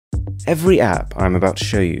Every app I'm about to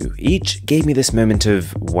show you, each gave me this moment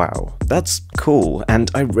of, wow, that's cool,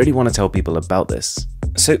 and I really want to tell people about this.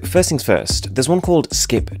 So first things first, there's one called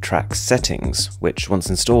Skip Track Settings, which once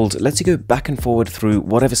installed lets you go back and forward through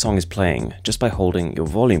whatever song is playing just by holding your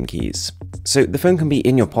volume keys. So the phone can be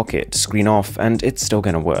in your pocket, screen off, and it's still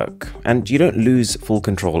going to work. And you don't lose full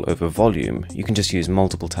control over volume, you can just use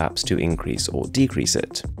multiple taps to increase or decrease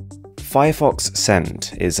it. Firefox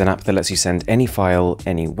Send is an app that lets you send any file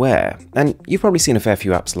anywhere, and you've probably seen a fair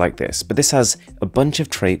few apps like this, but this has a bunch of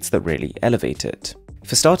traits that really elevate it.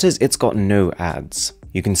 For starters, it's got no ads.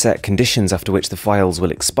 You can set conditions after which the files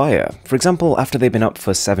will expire, for example after they've been up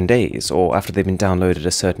for 7 days or after they've been downloaded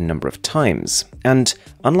a certain number of times, and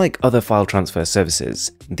unlike other file transfer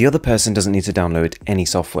services, the other person doesn't need to download any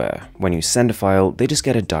software. When you send a file, they just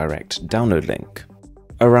get a direct download link.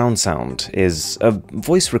 Aroundsound is a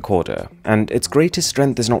voice recorder, and its greatest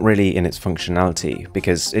strength is not really in its functionality,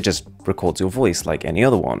 because it just records your voice like any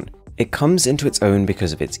other one. It comes into its own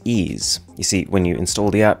because of its ease. You see, when you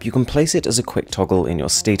install the app, you can place it as a quick toggle in your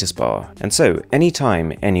status bar, and so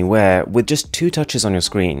anytime, anywhere, with just 2 touches on your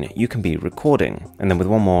screen, you can be recording, and then with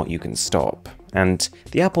one more, you can stop. And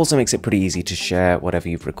the app also makes it pretty easy to share whatever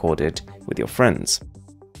you've recorded with your friends.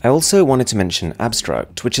 I also wanted to mention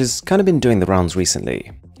Abstruct, which has kind of been doing the rounds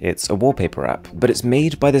recently. It's a wallpaper app, but it's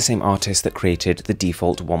made by the same artist that created the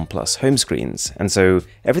default OnePlus home screens, and so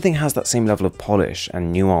everything has that same level of polish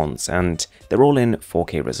and nuance, and they're all in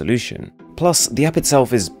 4K resolution. Plus, the app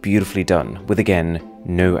itself is beautifully done, with again,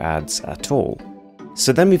 no ads at all.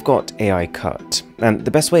 So then we've got AiCut, and the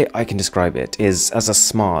best way I can describe it is as a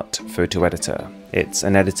smart photo editor. It's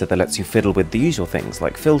an editor that lets you fiddle with the usual things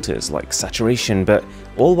like filters, like saturation, but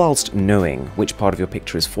all whilst knowing which part of your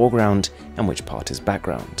picture is foreground and which part is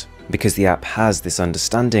background. Because the app has this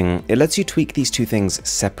understanding, it lets you tweak these two things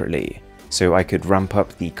separately. So I could ramp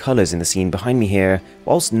up the colors in the scene behind me here,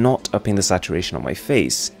 whilst not upping the saturation on my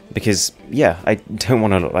face, because yeah, I don't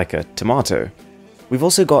want to look like a tomato. We've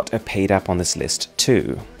also got a paid app on this list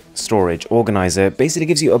too. Storage Organiser basically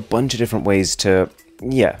gives you a bunch of different ways to,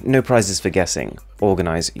 yeah, no prizes for guessing,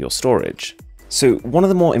 organize your storage. So one of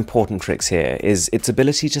the more important tricks here is its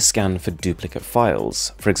ability to scan for duplicate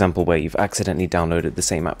files, for example where you've accidentally downloaded the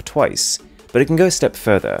same app twice. But it can go a step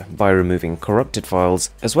further by removing corrupted files,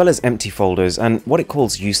 as well as empty folders and what it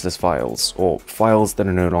calls useless files, or files that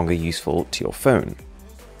are no longer useful to your phone.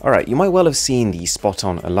 Alright, you might well have seen the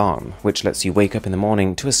SpotOn alarm, which lets you wake up in the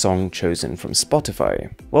morning to a song chosen from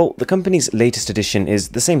Spotify. Well, the company's latest edition is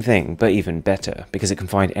the same thing, but even better, because it can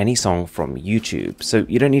find any song from YouTube, so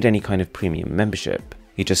you don't need any kind of premium membership.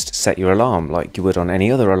 You just set your alarm like you would on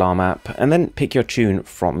any other alarm app, and then pick your tune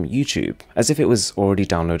from YouTube, as if it was already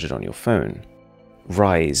downloaded on your phone.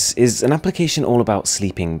 Rise is an application all about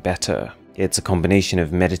sleeping better. It's a combination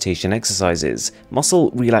of meditation exercises,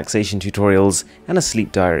 muscle relaxation tutorials, and a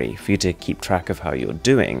sleep diary for you to keep track of how you're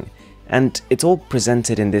doing. And it's all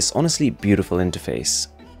presented in this honestly beautiful interface.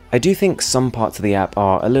 I do think some parts of the app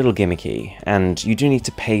are a little gimmicky, and you do need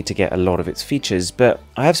to pay to get a lot of its features, but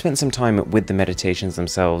I have spent some time with the meditations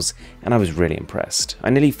themselves, and I was really impressed. I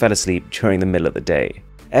nearly fell asleep during the middle of the day.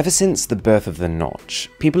 Ever since the birth of the notch,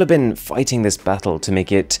 people have been fighting this battle to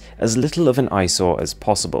make it as little of an eyesore as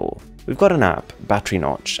possible. We've got an app, Battery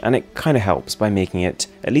Notch, and it kinda helps by making it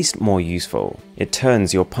at least more useful. It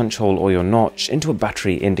turns your punch hole or your notch into a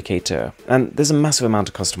battery indicator, and there's a massive amount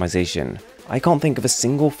of customization. I can't think of a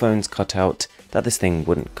single phone's cutout that this thing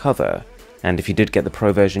wouldn't cover, and if you did get the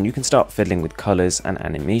Pro version, you can start fiddling with colors and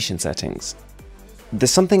animation settings. There's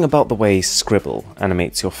something about the way Scribbl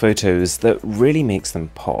animates your photos that really makes them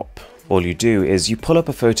pop. All you do is you pull up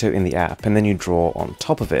a photo in the app and then you draw on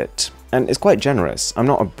top of it. And it's quite generous. I'm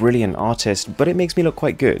not a brilliant artist, but it makes me look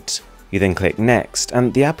quite good. You then click next,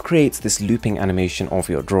 and the app creates this looping animation of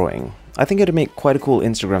your drawing. I think it'd make quite a cool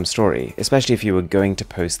Instagram story, especially if you were going to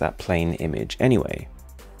post that plain image anyway.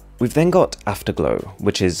 We've then got Afterglow,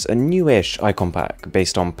 which is a newish icon pack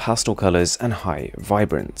based on pastel colors and high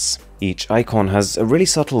vibrance. Each icon has a really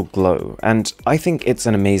subtle glow, and I think it's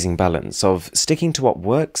an amazing balance of sticking to what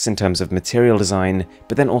works in terms of material design,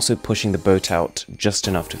 but then also pushing the boat out just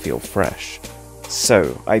enough to feel fresh.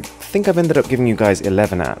 So, I think I've ended up giving you guys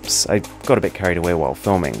 11 apps. I got a bit carried away while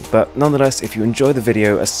filming, but nonetheless, if you enjoy the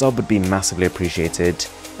video, a sub would be massively appreciated,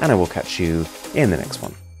 and I will catch you in the next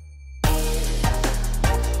one.